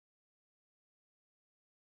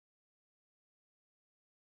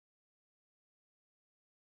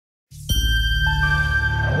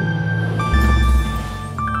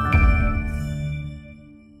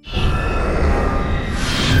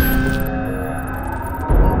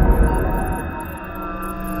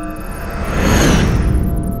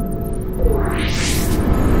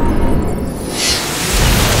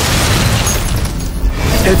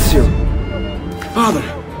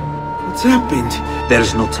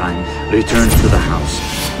There's no time. Return to the house.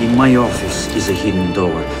 In my office is a hidden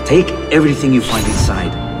door. Take everything you find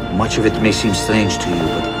inside. Much of it may seem strange to you,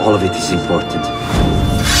 but all of it is important.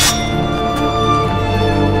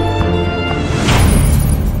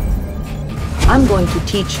 I'm going to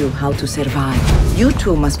teach you how to survive. You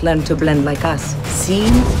two must learn to blend like us.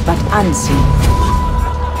 Seen, but unseen.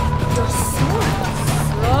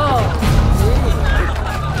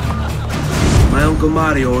 My Uncle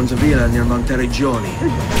Mario owns a villa near Monteriggioni.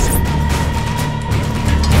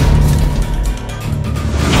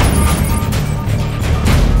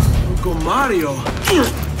 Uncle Mario?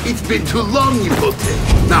 It's been too long,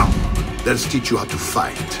 Nipote. Now, let's teach you how to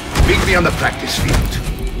fight. Meet me on the practice field.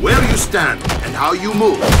 Where you stand and how you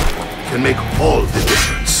move can make all the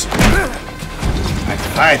difference. I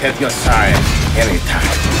fight at your side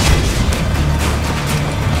anytime.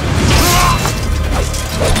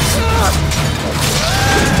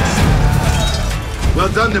 Well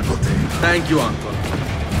done, Nipote. Thank you, Uncle,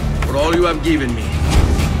 for all you have given me.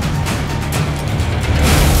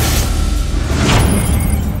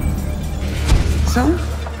 So,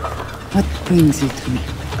 what brings you to me?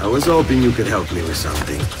 I was hoping you could help me with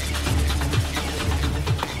something.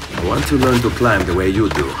 I want to learn to climb the way you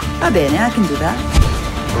do. Va bene, I can do that.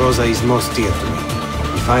 Rosa is most dear to me.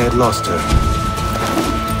 If I had lost her...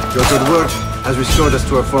 Your good word has restored us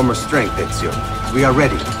to our former strength, Ezio. We are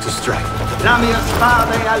ready to strike. La mia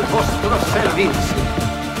spada è al vostro servizio.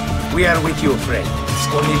 We are with you, friend.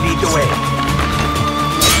 Only lead the way.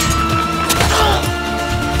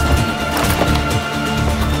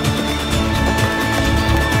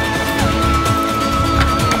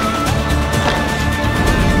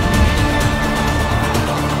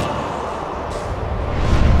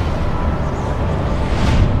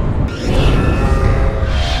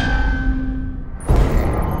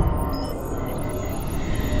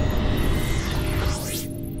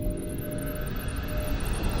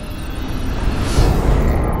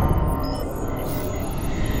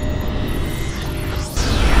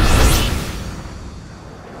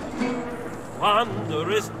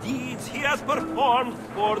 Wondrous deeds he has performed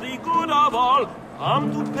for the good of all.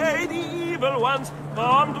 Come to pay the evil ones,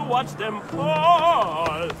 come to watch them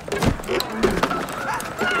fall.